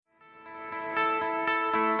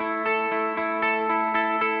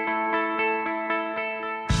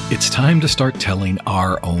It's time to start telling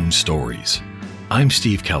our own stories. I'm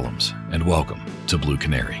Steve Kellums, and welcome to Blue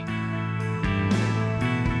Canary.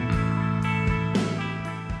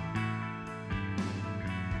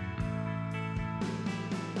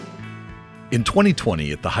 In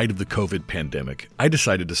 2020, at the height of the COVID pandemic, I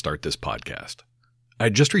decided to start this podcast. I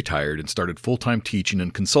had just retired and started full-time teaching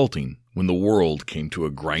and consulting when the world came to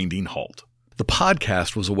a grinding halt. The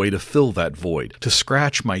podcast was a way to fill that void, to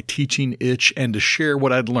scratch my teaching itch, and to share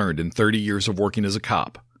what I'd learned in 30 years of working as a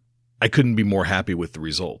cop. I couldn't be more happy with the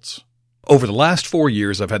results. Over the last 4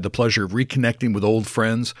 years, I've had the pleasure of reconnecting with old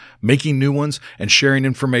friends, making new ones, and sharing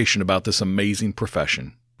information about this amazing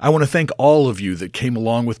profession. I want to thank all of you that came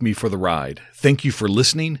along with me for the ride. Thank you for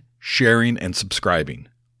listening, sharing, and subscribing.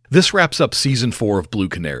 This wraps up Season 4 of Blue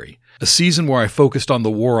Canary, a season where I focused on the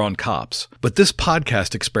war on cops. But this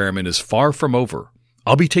podcast experiment is far from over.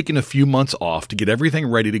 I'll be taking a few months off to get everything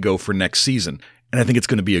ready to go for next season, and I think it's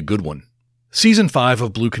going to be a good one. Season 5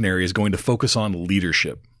 of Blue Canary is going to focus on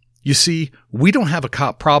leadership. You see, we don't have a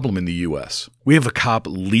cop problem in the U.S. We have a cop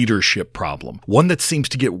leadership problem, one that seems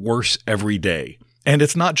to get worse every day. And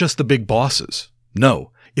it's not just the big bosses.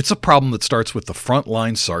 No, it's a problem that starts with the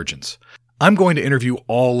frontline sergeants. I'm going to interview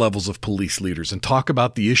all levels of police leaders and talk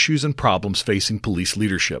about the issues and problems facing police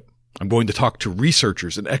leadership. I'm going to talk to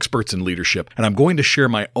researchers and experts in leadership, and I'm going to share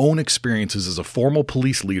my own experiences as a formal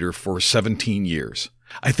police leader for 17 years.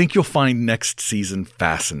 I think you'll find next season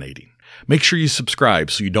fascinating. Make sure you subscribe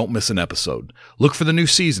so you don't miss an episode. Look for the new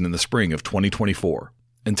season in the spring of 2024.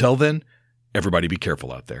 Until then, everybody be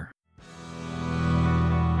careful out there.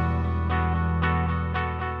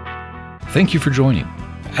 Thank you for joining.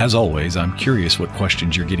 As always, I'm curious what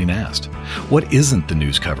questions you're getting asked. What isn't the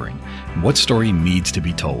news covering? What story needs to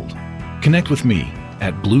be told? Connect with me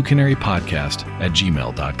at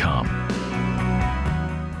bluecanarypodcast@gmail.com.